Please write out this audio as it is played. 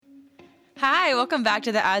Hi, welcome back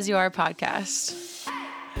to the As You Are podcast.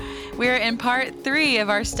 We're in part 3 of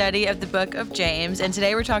our study of the book of James, and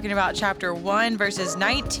today we're talking about chapter 1, verses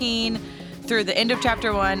 19 through the end of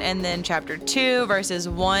chapter 1, and then chapter 2, verses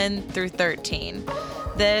 1 through 13.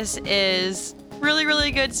 This is really, really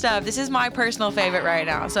good stuff. This is my personal favorite right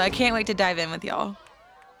now, so I can't wait to dive in with y'all.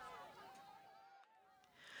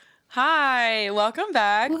 Hi, welcome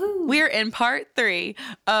back. Woohoo. We're in part 3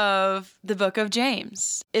 of the book of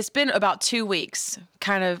James. It's been about 2 weeks,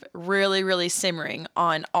 kind of really, really simmering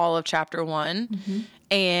on all of chapter 1,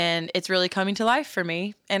 and it's really coming to life for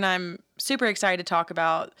me, and I'm super excited to talk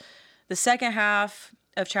about the second half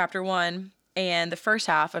of chapter 1 and the first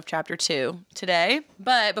half of chapter 2 today.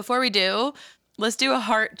 But before we do, let's do a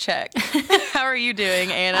heart check. How are you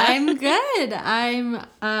doing, Anna? I'm good.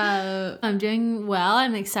 I'm doing well.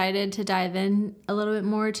 I'm excited to dive in a little bit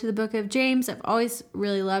more to the book of James. I've always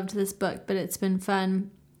really loved this book, but it's been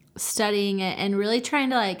fun studying it and really trying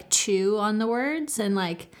to chew on the words and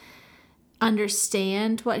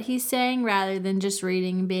understand what he's saying rather than just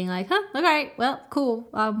reading and being like, all right, well, cool.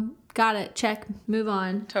 Got it. Check. Move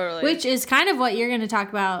on. Totally. Which is kind of what you're going to talk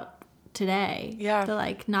about today. Yeah.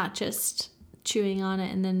 To not just chewing on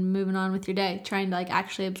it and then moving on with your day, trying to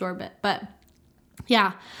actually absorb it. But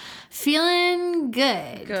yeah, feeling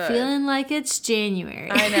good. Feeling like it's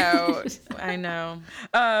January. I know.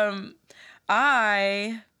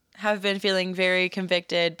 I have been feeling very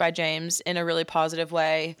convicted by James in a really positive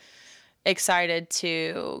way. Excited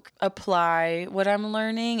to apply what I'm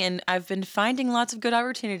learning, and I've been finding lots of good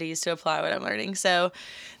opportunities to apply what I'm learning. So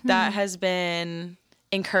that has been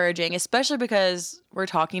encouraging, especially because we're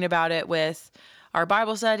talking about it with our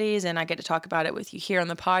Bible studies and I get to talk about it with you here on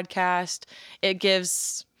the podcast.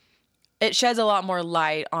 It sheds a lot more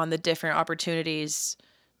light on the different opportunities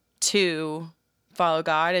to follow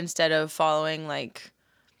God instead of following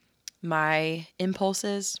my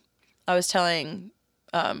impulses. I was telling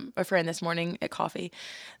a friend this morning at coffee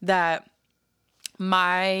that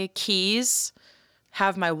my keys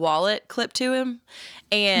have my wallet clipped to him,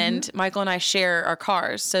 and Michael and I share our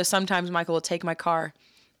cars. So sometimes Michael will take my car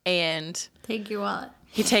and take your wallet.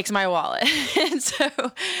 He takes my wallet. And so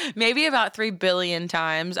maybe about 3 billion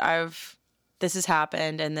times this has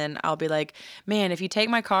happened, and then I'll be like, man, if you take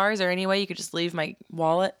my car, is there any way you could just leave my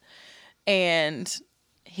wallet? And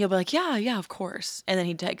he'll be like, yeah, of course. And then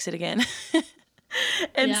he takes it again.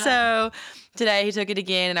 And so today he took it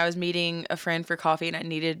again, and I was meeting a friend for coffee and I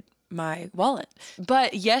needed my wallet.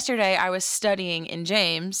 But yesterday I was studying in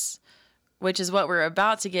James, which is what we're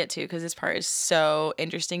about to get to because this part is so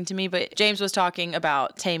interesting to me. But James was talking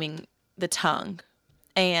about taming the tongue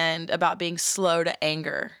and about being slow to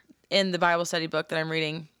anger. In the Bible study book that I'm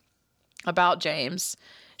reading about James,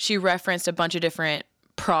 she referenced a bunch of different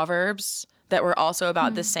proverbs that were also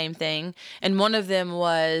about the same thing. And one of them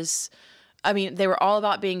was, they were all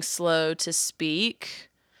about being slow to speak,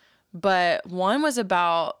 but one was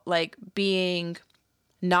about being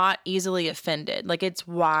not easily offended. It's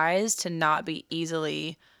wise to not be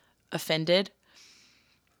easily offended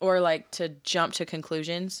or to jump to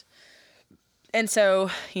conclusions. And so,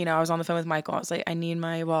 I was on the phone with Michael. I was like, I need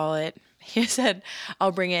my wallet. He said,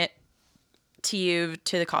 I'll bring it to you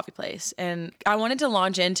to the coffee place. And I wanted to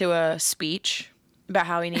launch into a speech about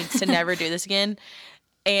how he needs to never do this again.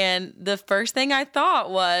 And the first thing I thought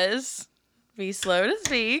was, be slow to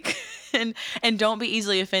speak and don't be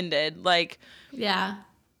easily offended.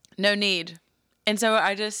 No need. And so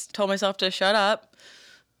I just told myself to shut up.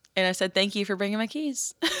 And I said, thank you for bringing my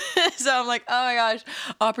keys. So I'm like, oh my gosh,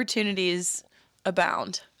 opportunities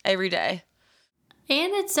abound every day.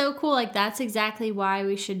 And it's so cool. That's exactly why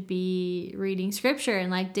we should be reading scripture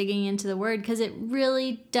and digging into the word, because it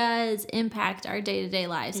really does impact our day-to-day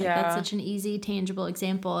lives. That's such an easy, tangible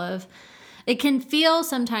example of, it can feel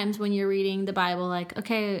sometimes when you're reading the Bible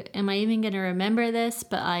okay, am I even going to remember this?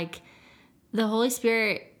 But the Holy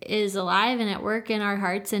Spirit is alive and at work in our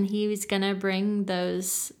hearts, and he's going to bring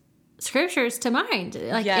those scriptures to mind,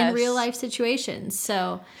 in real life situations.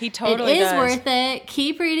 So he totally it is does. worth it.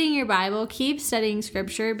 Keep reading your Bible, keep studying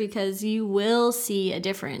scripture, because you will see a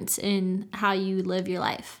difference in how you live your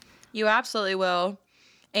life. You absolutely will.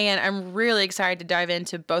 And I'm really excited to dive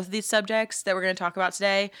into both of these subjects that we're going to talk about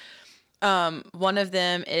today. One of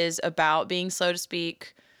them is about being slow to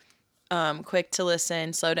speak, quick to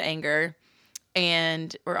listen, slow to anger.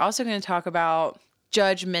 And we're also going to talk about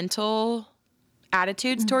judgmental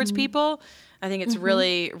attitudes towards people. I think it's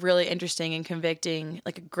really, really interesting and convicting,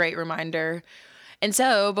 a great reminder. And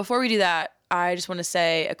so before we do that, I just want to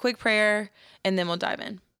say a quick prayer and then we'll dive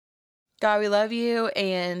in. God, we love you,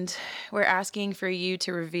 and we're asking for you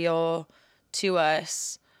to reveal to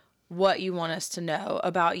us what you want us to know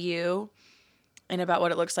about you and about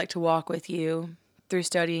what it looks like to walk with you through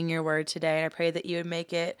studying your word today. And I pray that you would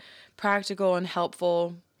make it practical and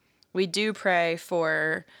helpful. We do pray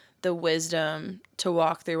for the wisdom to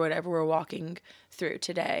walk through whatever we're walking through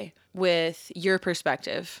today with your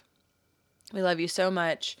perspective. We love you so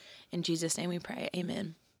much. In Jesus' name we pray.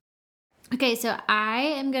 Amen. Okay, so I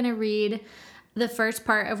am going to read the first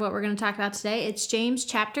part of what we're going to talk about today. It's James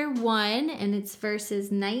chapter 1, and it's verses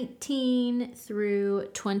 19 through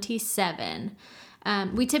 27.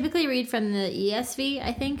 We typically read from the ESV,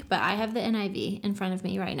 I think, but I have the NIV in front of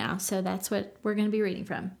me right now, so that's what we're going to be reading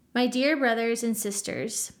from. My dear brothers and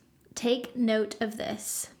sisters, take note of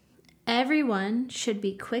this. Everyone should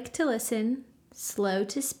be quick to listen, slow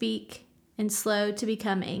to speak, and slow to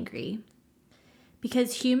become angry.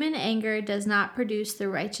 Because human anger does not produce the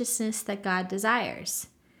righteousness that God desires.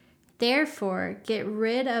 Therefore, get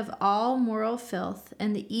rid of all moral filth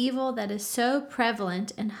and the evil that is so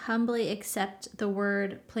prevalent, and humbly accept the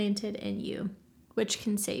word planted in you, which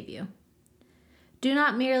can save you. Do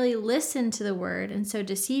not merely listen to the word and so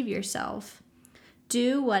deceive yourself.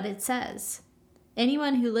 Do what it says.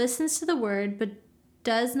 Anyone who listens to the word but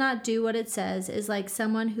does not do what it says is like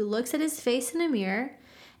someone who looks at his face in a mirror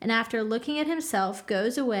and after looking at himself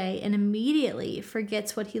goes away and immediately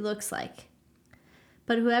forgets what he looks like.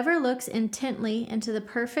 But whoever looks intently into the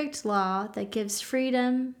perfect law that gives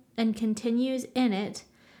freedom and continues in it,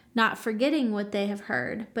 not forgetting what they have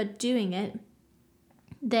heard, but doing it,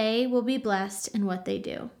 they will be blessed in what they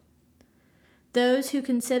do. Those who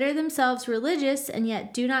consider themselves religious and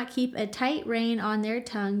yet do not keep a tight rein on their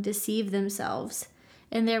tongue deceive themselves,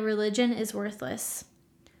 and their religion is worthless.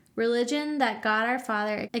 Religion that God our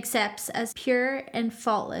Father accepts as pure and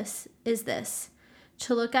faultless is this: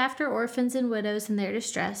 to look after orphans and widows in their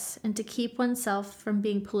distress, and to keep oneself from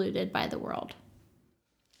being polluted by the world.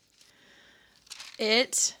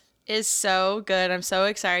 It is so good. I'm so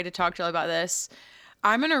excited to talk to you about this.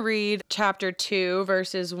 I'm going to read chapter 2,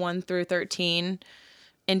 verses 1 through 13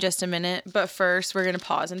 in just a minute. But first, we're going to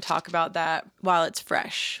pause and talk about that while it's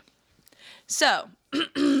fresh. So,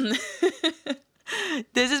 this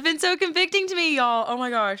has been so convicting to me, y'all. Oh my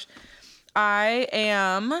gosh. I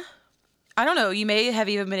don't know, you may have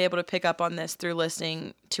even been able to pick up on this through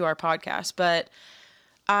listening to our podcast, but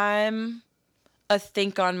I'm a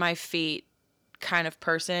think on my feet kind of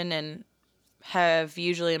person and have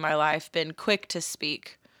usually in my life been quick to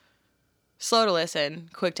speak, slow to listen,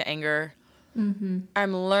 quick to anger. Mm-hmm.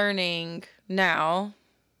 I'm learning now,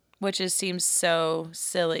 seems so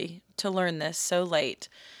silly to learn this so late,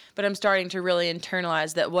 but I'm starting to really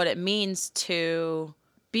internalize that what it means to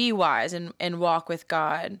be wise and walk with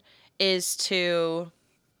God is to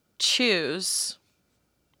choose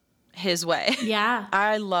his way. Yeah.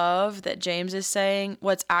 I love that James is saying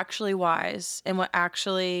what's actually wise and what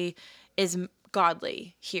actually is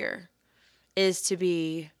godly here is to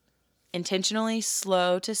be intentionally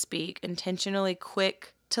slow to speak, intentionally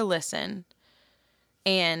quick to listen,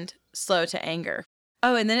 and slow to anger.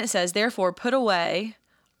 Oh, and then it says, therefore, put away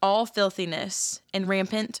all filthiness and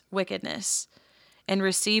rampant wickedness, and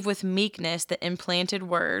receive with meekness the implanted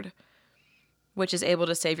word, which is able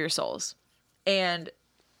to save your souls. And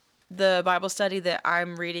the Bible study that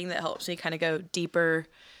I'm reading that helps me kind of go deeper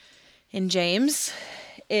in James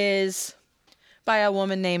is by a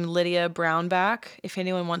woman named Lydia Brownback. If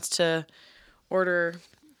anyone wants to order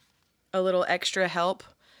a little extra help,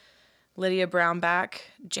 Lydia Brownback,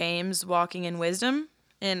 James Walking in Wisdom.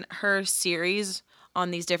 And her series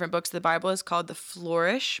on these different books of the Bible is called the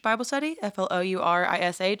Flourish Bible Study,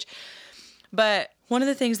 Flourish. But one of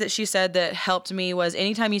the things that she said that helped me was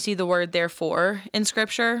anytime you see the word therefore in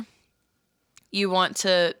scripture, you want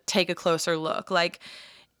to take a closer look. Like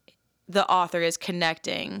the author is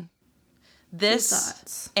connecting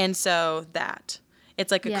this and so that.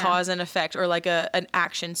 It's like a cause and effect, or like an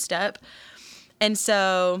action step. And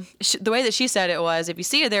so the way that she said it was, if you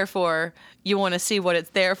see a therefore, you want to see what it's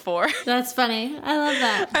there for. That's funny. I love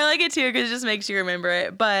that. I like it too because it just makes you remember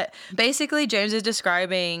it. But basically, James is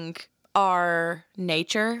describing our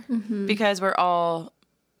nature because we're all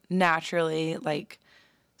naturally like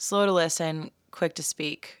slow to listen, quick to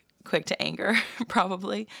speak, quick to anger,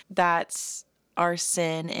 probably. That's our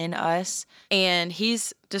sin in us. And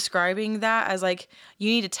he's describing that as like, you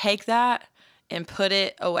need to take that and put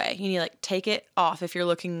it away. You need to like take it off if you're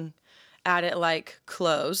looking at it like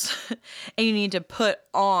clothes. And you need to put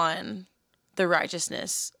on the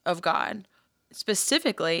righteousness of God.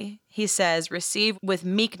 Specifically, he says, receive with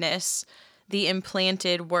meekness the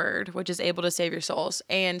implanted word, which is able to save your souls.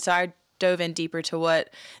 And so I dove in deeper to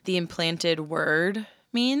what the implanted word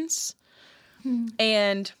means.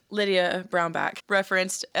 And Lydia Brownback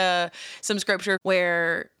referenced some scripture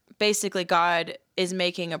where basically God is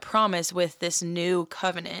making a promise with this new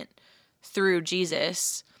covenant through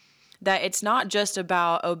Jesus, that it's not just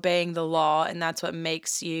about obeying the law and that's what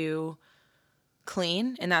makes you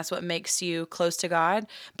clean and that's what makes you close to God,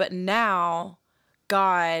 but now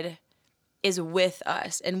God is with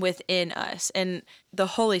us and within us. And the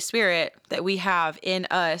Holy Spirit that we have in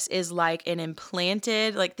us is like an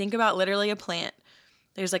implanted, like think about literally a plant.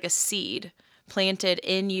 There's like a seed planted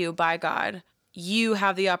in you by God. You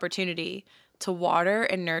have the opportunity to water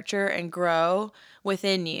and nurture and grow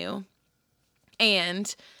within you.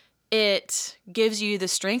 And it gives you the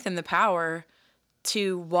strength and the power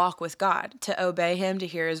to walk with God, to obey him, to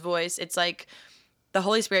hear his voice. It's like the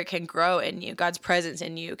Holy Spirit can grow in you. God's presence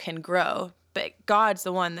in you can grow, but God's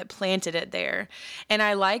the one that planted it there. And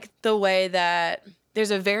I like the way that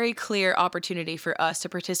there's a very clear opportunity for us to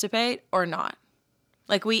participate or not.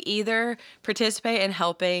 Like we either participate in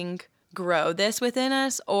helping grow this within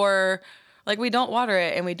us, or like we don't water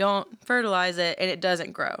it and we don't fertilize it and it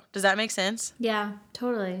doesn't grow. Does that make sense? Yeah,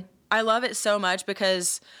 totally. I love it so much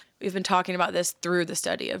because we've been talking about this through the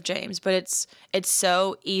study of James, but it's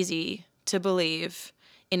so easy to believe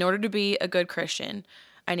in order to be a good Christian,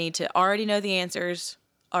 I need to already know the answers,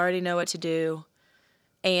 already know what to do,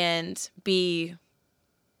 and be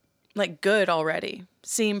like good already,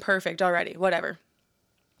 seem perfect already, whatever.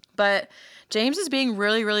 But James is being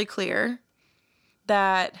really, really clear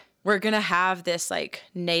that we're going to have this like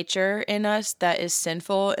nature in us that is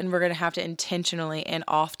sinful, and we're going to have to intentionally and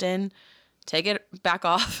often take it back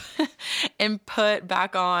off and put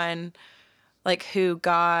back on like who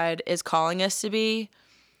God is calling us to be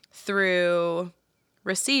through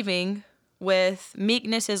receiving with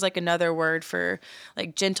meekness is like another word for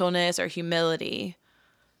like gentleness or humility,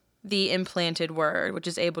 the implanted word, which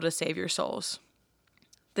is able to save your souls.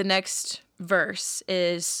 The next verse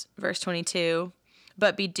is verse 22.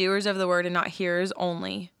 But be doers of the word and not hearers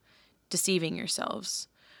only, deceiving yourselves.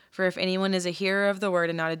 For if anyone is a hearer of the word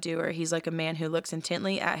and not a doer, he's like a man who looks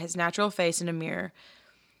intently at his natural face in a mirror.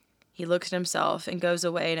 He looks at himself and goes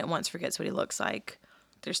away and at once forgets what he looks like.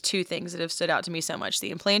 There's two things that have stood out to me so much: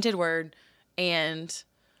 the implanted word and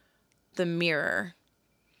the mirror.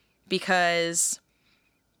 Because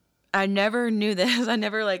I never knew this. I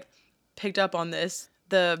never like picked up on this.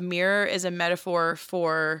 The mirror is a metaphor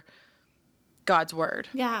for God's word.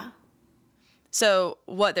 Yeah. So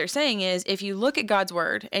what they're saying is if you look at God's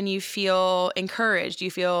word and you feel encouraged, you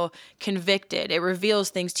feel convicted, it reveals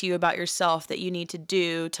things to you about yourself that you need to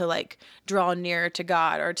do to like draw nearer to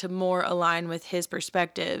God or to more align with his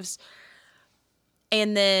perspectives.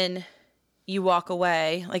 And then you walk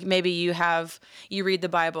away, like maybe you read the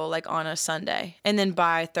Bible like on a Sunday, and then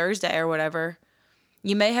by Thursday or whatever,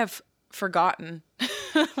 you may have forgotten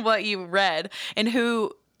what you read and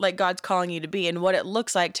who like God's calling you to be and what it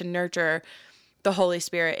looks like to nurture the Holy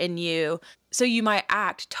Spirit in you. So you might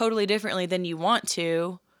act totally differently than you want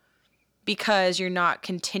to because you're not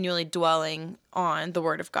continually dwelling on the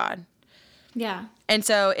word of God. Yeah. And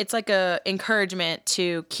so it's like a encouragement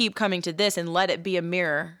to keep coming to this and let it be a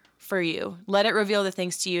mirror for you. Let it reveal the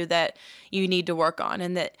things to you that you need to work on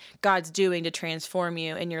and that God's doing to transform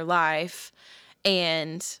you in your life,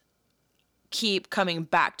 and keep coming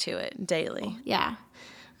back to it daily. Yeah.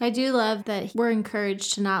 I do love that we're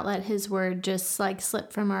encouraged to not let his word just like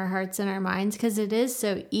slip from our hearts and our minds, because it is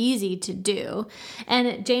so easy to do.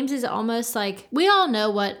 And James is almost like, we all know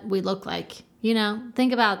what we look like. You know,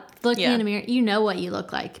 think about looking in a mirror. You know what you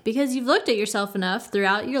look like because you've looked at yourself enough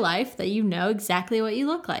throughout your life that you know exactly what you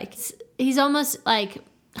look like. He's almost like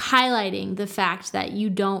highlighting the fact that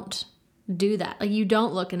you don't do that. Like you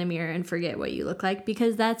don't look in a mirror and forget what you look like,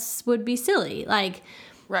 because that's would be silly. Like,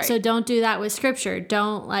 right. So don't do that with scripture.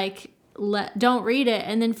 Don't don't read it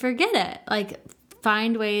and then forget it. Like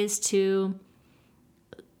find ways to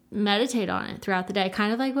meditate on it throughout the day.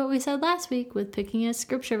 Kind of like what we said last week with picking a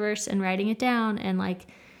scripture verse and writing it down. And like,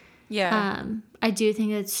 I do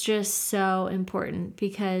think it's just so important,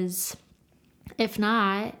 because if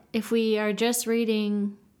not, if we are just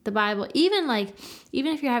reading the Bible, even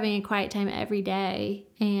if you're having a quiet time every day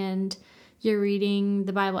and you're reading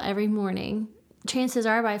the Bible every morning, chances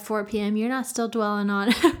are by 4 p.m. you're not still dwelling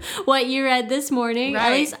on what you read this morning. Right.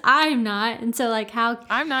 At least I'm not. And so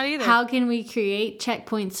I'm not either. How can we create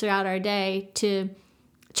checkpoints throughout our day to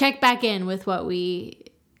check back in with what we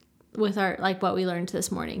learned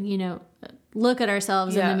this morning? You know, look at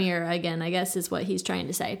ourselves in the mirror again, I guess is what he's trying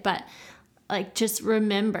to say. But like, just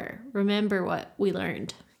remember what we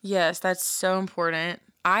learned. Yes, that's so important.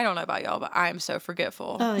 I don't know about y'all, but I'm so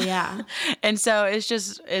forgetful. Oh yeah. And so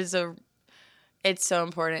it's a it's so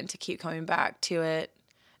important to keep coming back to it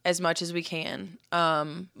as much as we can.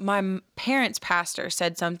 My parents' pastor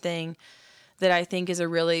said something that I think is a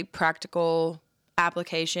really practical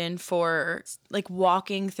application for like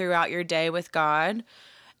walking throughout your day with God.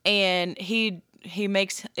 And he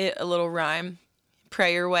makes it a little rhyme.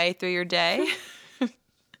 Pray your way through your day.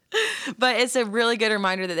 But it's a really good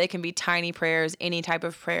reminder that they can be tiny prayers, any type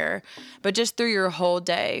of prayer. But just through your whole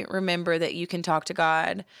day, remember that you can talk to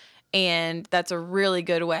God. And that's a really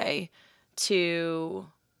good way to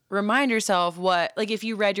remind yourself like if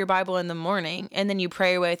you read your Bible in the morning and then you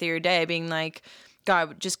pray your way through your day being like,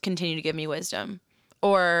 God, just continue to give me wisdom.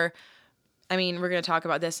 Or, I mean, we're going to talk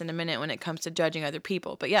about this in a minute when it comes to judging other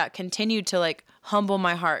people. But yeah, continue to like humble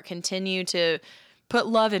my heart, continue to put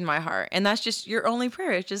love in my heart. And that's just your only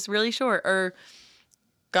prayer. It's just really short. Or,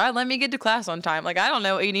 God, let me get to class on time. Like, I don't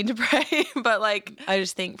know what you need to pray, but like, I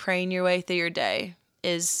just think praying your way through your day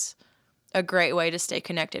is a great way to stay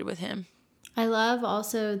connected with him. I love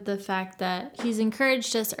also the fact that he's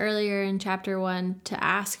encouraged us earlier in chapter 1 to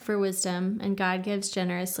ask for wisdom, and God gives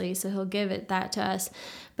generously, so he'll give that to us.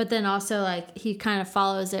 But then also, like, he kind of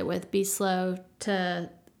follows it with be slow to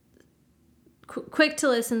quick to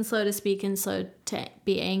listen, slow to speak, and slow to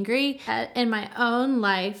be angry. In my own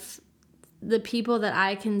life, the people that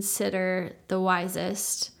I consider the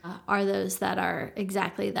wisest are those that are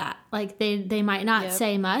exactly that. Like they might not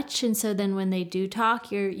say much, and so then when they do talk,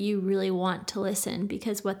 you really want to listen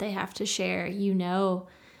because what they have to share,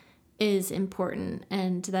 is important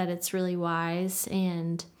and that it's really wise.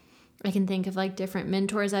 And I can think of like different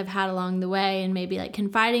mentors I've had along the way and maybe like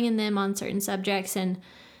confiding in them on certain subjects, and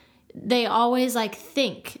they always like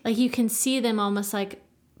think, like you can see them almost like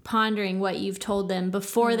pondering what you've told them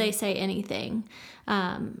before they say anything.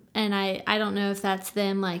 And I don't know if that's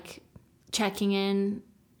them like checking in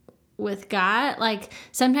with God. Like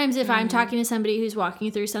sometimes if I'm talking to somebody who's walking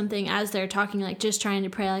through something as they're talking, like just trying to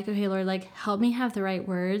pray, like, okay, Lord, like help me have the right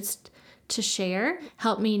words to share.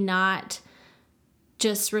 Help me not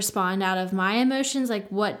just respond out of my emotions. Like,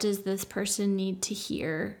 what does this person need to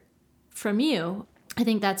hear from you? I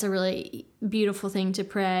think that's a really beautiful thing to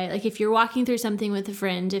pray. Like if you're walking through something with a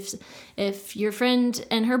friend, if your friend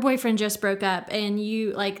and her boyfriend just broke up and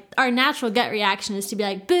you like, our natural gut reaction is to be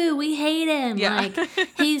like, boo, we hate him. Yeah. Like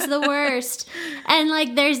he's the worst. And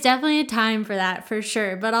like, there's definitely a time for that for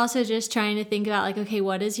sure. But also just trying to think about like, okay,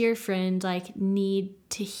 what does your friend like need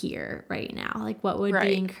to hear right now? Like what would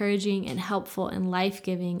be encouraging and helpful and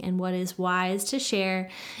life-giving, and what is wise to share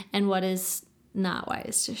and what is not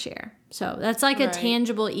wise to share. So that's like a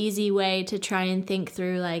tangible, easy way to try and think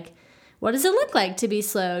through like, what does it look like to be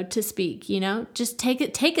slow to speak? You know, just take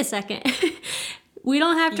a second. We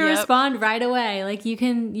don't have to respond right away. Like you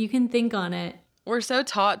can think on it. We're so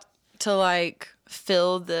taught to like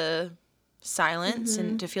fill the silence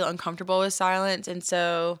and to feel uncomfortable with silence. And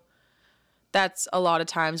so that's a lot of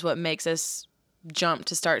times what makes us jump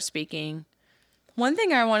to start speaking. One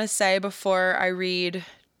thing I want to say before I read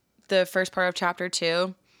the first part of chapter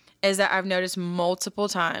 2 is that I've noticed multiple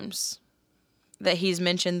times that he's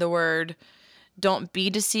mentioned the word don't be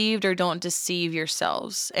deceived or don't deceive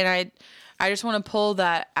yourselves. And I just want to pull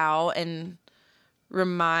that out and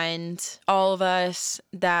remind all of us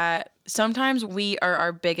that sometimes we are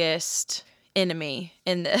our biggest enemy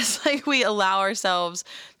in this. Like we allow ourselves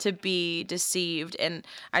to be deceived. And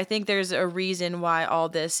I think there's a reason why all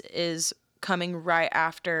this is coming right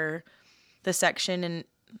after the section in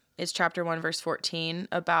it's chapter 1, verse 14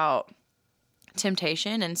 about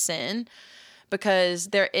temptation and sin, because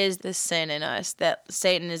there is this sin in us that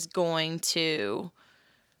Satan is going to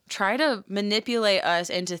try to manipulate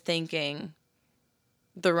us into thinking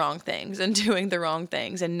the wrong things and doing the wrong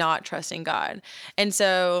things and not trusting God. And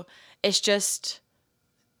so it's just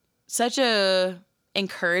such a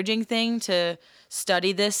encouraging thing to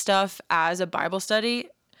study this stuff as a Bible study,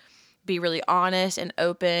 be really honest and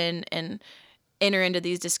open and enter into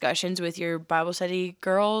these discussions with your Bible study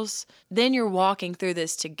girls. Then you're walking through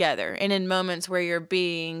this together. And in moments where you're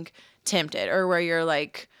being tempted or where you're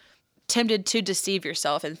like tempted to deceive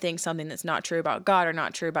yourself and think something that's not true about God or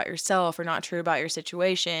not true about yourself or not true about your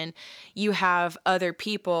situation, you have other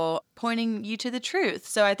people pointing you to the truth.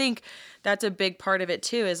 So I think that's a big part of it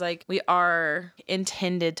too, is like we are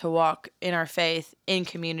intended to walk in our faith in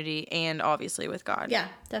community and obviously with God. Yeah,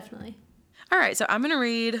 definitely. All right, so I'm going to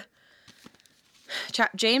read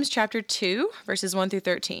James chapter 2, verses 1 through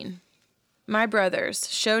 13. My brothers,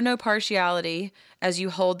 show no partiality as you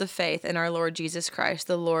hold the faith in our Lord Jesus Christ,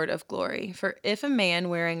 the Lord of glory. For if a man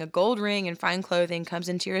wearing a gold ring and fine clothing comes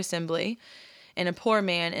into your assembly, and a poor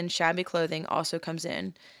man in shabby clothing also comes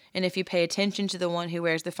in, And if you pay attention to the one who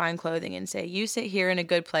wears the fine clothing and say, you sit here in a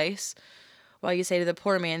good place, while you say to the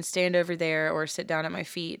poor man, stand over there or sit down at my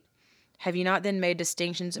feet, have you not then made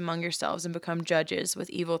distinctions among yourselves and become judges with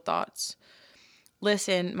evil thoughts?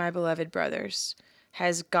 Listen, my beloved brothers,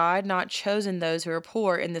 has God not chosen those who are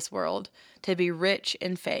poor in this world to be rich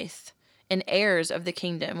in faith and heirs of the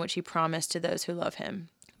kingdom which he promised to those who love him?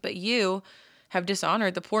 But you have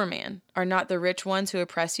dishonored the poor man. Are not the rich ones who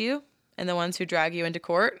oppress you and the ones who drag you into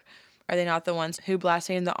court? Are they not the ones who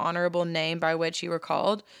blaspheme the honorable name by which you were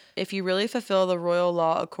called? If you really fulfill the royal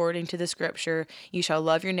law according to the scripture, you shall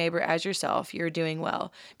love your neighbor as yourself, you are doing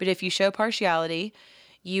well. But if you show partiality,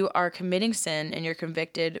 you are committing sin and you're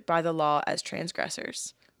convicted by the law as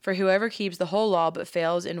transgressors. For whoever keeps the whole law but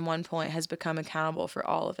fails in one point has become accountable for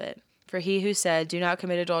all of it. For he who said, do not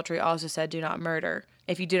commit adultery, also said, do not murder.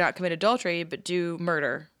 If you do not commit adultery but do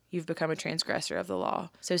murder, you've become a transgressor of the law.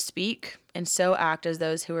 So speak and so act as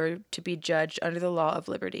those who are to be judged under the law of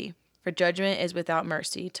liberty. For judgment is without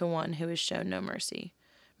mercy to one who has shown no mercy.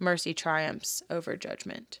 Mercy triumphs over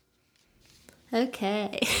judgment.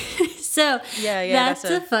 Okay. So yeah, that's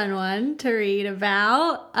a fun one to read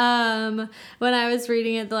about. When I was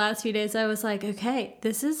reading it the last few days, I was like, okay,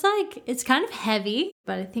 this is like, it's kind of heavy,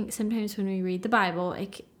 but I think sometimes when we read the Bible,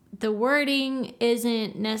 the wording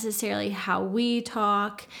isn't necessarily how we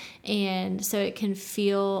talk, and so it can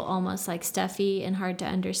feel almost like stuffy and hard to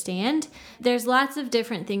understand. There's lots of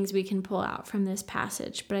different things we can pull out from this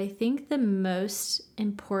passage, but I think the most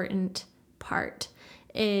important part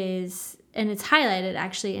is, and it's highlighted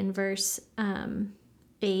actually in verse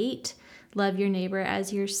 8, love your neighbor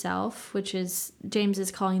as yourself, which is James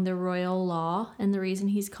is calling the royal law. And the reason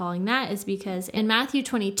he's calling that is because in Matthew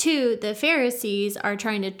 22, the Pharisees are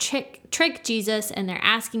trying to trick Jesus, and they're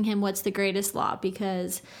asking him what's the greatest law,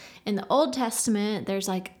 because in the Old Testament, there's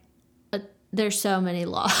so many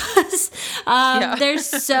laws. There's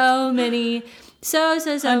so many, so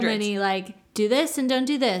many, like, do this and don't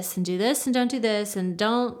do this, and do this and don't do this, and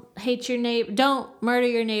don't hate your neighbor, don't murder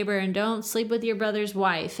your neighbor, and don't sleep with your brother's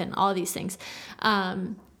wife, and all these things.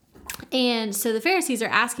 And so the Pharisees are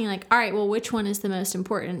asking, like, all right, well, which one is the most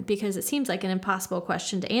important? Because it seems like an impossible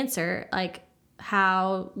question to answer. Like,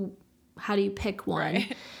 how do you pick one?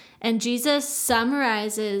 Right. And Jesus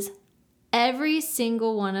summarizes every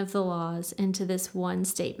single one of the laws into this one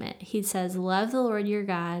statement. He says, love the Lord your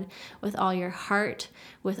God with all your heart,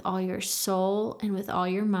 with all your soul, and with all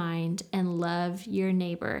your mind, and love your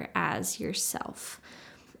neighbor as yourself.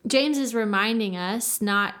 James is reminding us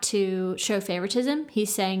not to show favoritism.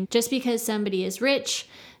 He's saying just because somebody is rich,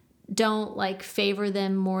 don't favor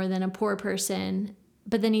them more than a poor person.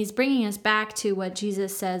 But then he's bringing us back to what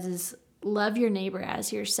Jesus says is love your neighbor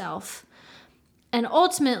as yourself. And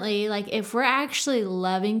ultimately, if we're actually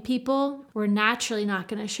loving people, we're naturally not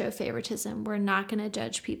going to show favoritism. We're not going to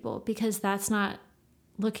judge people, because that's not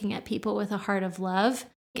looking at people with a heart of love.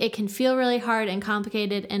 It can feel really hard and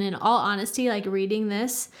complicated. And in all honesty, reading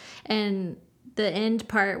this and the end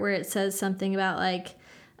part where it says something about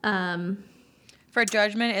for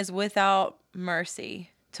judgment is without mercy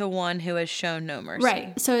to one who has shown no mercy.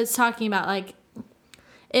 Right. So it's talking about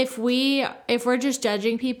if we're just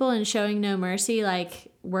judging people and showing no mercy,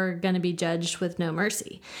 we're going to be judged with no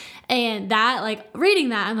mercy. And that, reading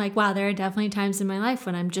that, I'm like, wow, there are definitely times in my life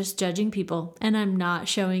when I'm just judging people and I'm not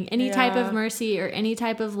showing any type of mercy or any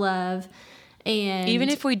type of love. And even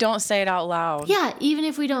if we don't say it out loud. Yeah, even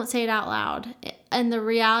if we don't say it out loud. And the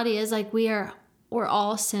reality is we're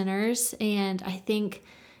all sinners. And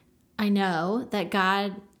I know that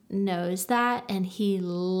God knows that, and he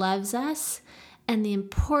loves us. And the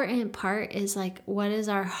important part is what does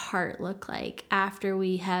our heart look like after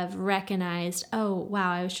we have recognized, oh,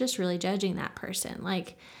 wow, I was just really judging that person.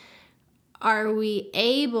 Are we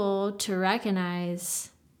able to recognize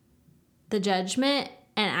the judgment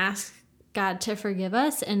and ask God to forgive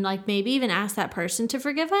us, and maybe even ask that person to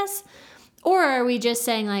forgive us? Or are we just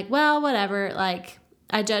saying well, whatever,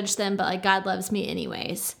 I judged them, but God loves me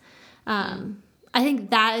anyways? I think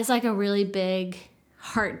that is a really big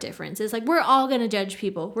heart difference. Is we're all going to judge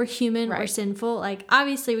people. We're human. Right. We're sinful.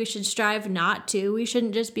 Obviously we should strive not to. We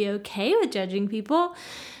shouldn't just be okay with judging people.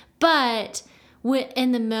 But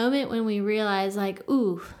in the moment when we realize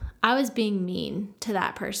ooh, I was being mean to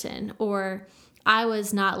that person, or I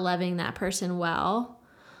was not loving that person well,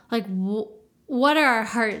 what are our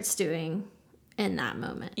hearts doing in that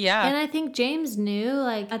moment? Yeah. And I think James knew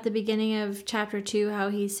at the beginning of chapter 2 how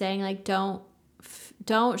he's saying don't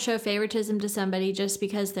don't show favoritism to somebody just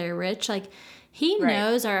because they're rich. Like, he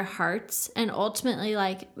knows our hearts, and ultimately,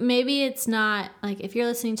 like, maybe it's not, like, if you're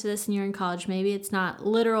listening to this and you're in college, maybe it's not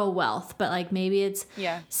literal wealth, but, like, maybe it's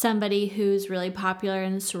somebody who's really popular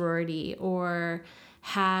in a sorority or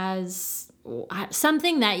has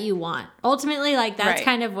something that you want. Ultimately, like, that's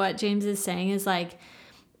kind of what James is saying is, like,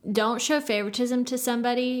 don't show favoritism to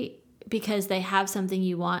somebody because they have something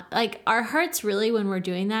you want. Like, our hearts really, when we're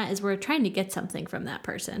doing that, is we're trying to get something from that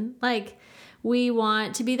person. Like, we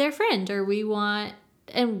want to be their friend, or we want,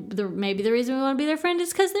 and maybe the reason we want to be their friend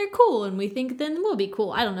is because they're cool and we think then we'll be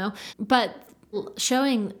cool. I don't know. But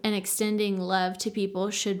showing and extending love to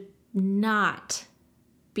people should not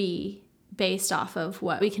be based off of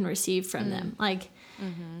what we can receive from them. Like,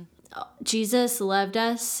 Jesus loved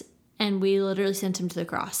us and we literally sent him to the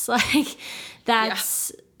cross. Like,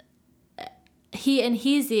 that's,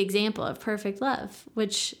 he's the example of perfect love,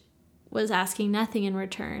 which was asking nothing in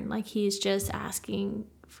return. Like, he's just asking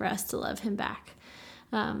for us to love him back.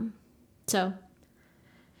 So,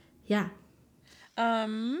 yeah.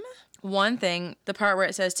 One thing, the part where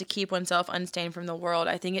it says to keep oneself unstained from the world,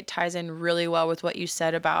 I think it ties in really well with what you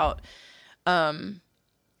said about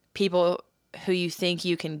people who you think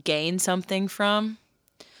you can gain something from.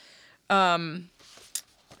 Our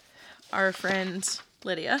friend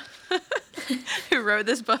Lydia, who wrote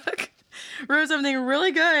this book, wrote something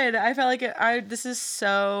really good. I felt like this is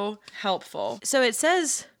so helpful. So it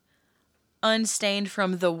says unstained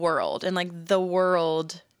from the world, and like the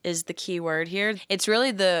world is the key word here. It's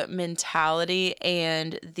really the mentality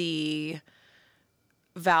and the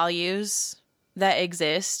values that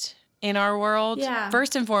exist in our world. Yeah.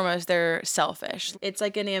 First and foremost, they're selfish. It's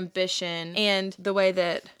like an ambition, and the way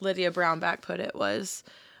that Lydia Brownback put it was,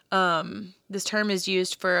 this term is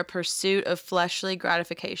used for a pursuit of fleshly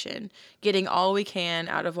gratification, getting all we can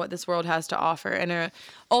out of what this world has to offer, and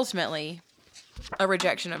ultimately a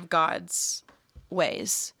rejection of God's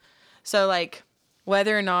ways. So, like,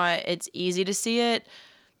 whether or not it's easy to see it,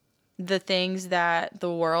 the things that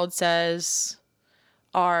the world says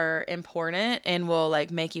are important and will,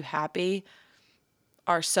 like, make you happy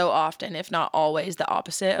are so often, if not always, the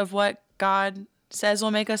opposite of what God says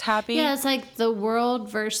will make us happy. Yeah, it's like the world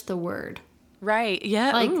versus the word. Right.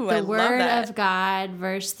 Yeah. Like, Ooh, the I word love that. of God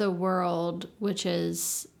versus the world, which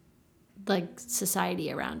is like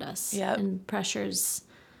society around us. Yep. And pressures.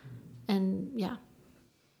 And yeah.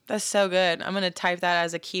 That's so good. I'm going to type that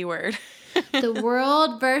as a keyword. The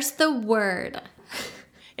world versus the word.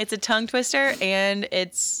 It's a tongue twister and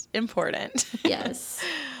it's important. Yes.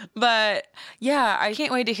 But yeah, I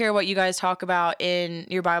can't wait to hear what you guys talk about in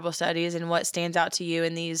your Bible studies and what stands out to you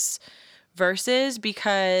in these verses,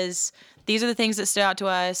 because these are the things that stood out to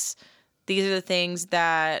us. These are the things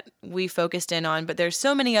that we focused in on, but there's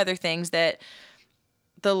so many other things that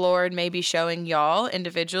the Lord may be showing y'all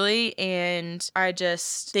individually. And I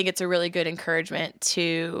just think it's a really good encouragement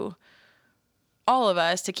to all of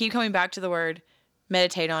us to keep coming back to the word,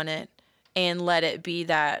 meditate on it, and let it be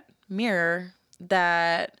that mirror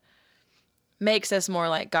that makes us more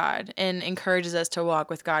like God and encourages us to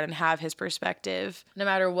walk with God and have his perspective. No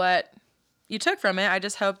matter what you took from it, I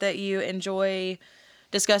just hope that you enjoy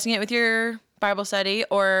discussing it with your Bible study,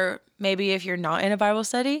 or maybe if you're not in a Bible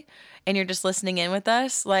study and you're just listening in with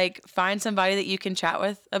us, like, find somebody that you can chat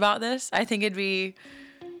with about this. I think it'd be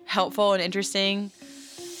helpful and interesting.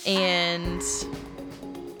 And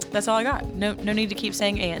that's all I got. No need to keep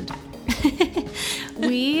saying and.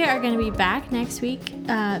 We are going to be back next week,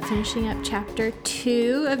 finishing up chapter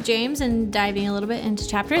 2 of James and diving a little bit into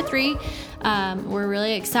chapter 3. We're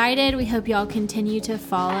really excited. We hope y'all continue to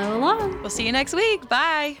follow along. We'll see you next week.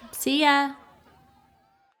 Bye. See ya.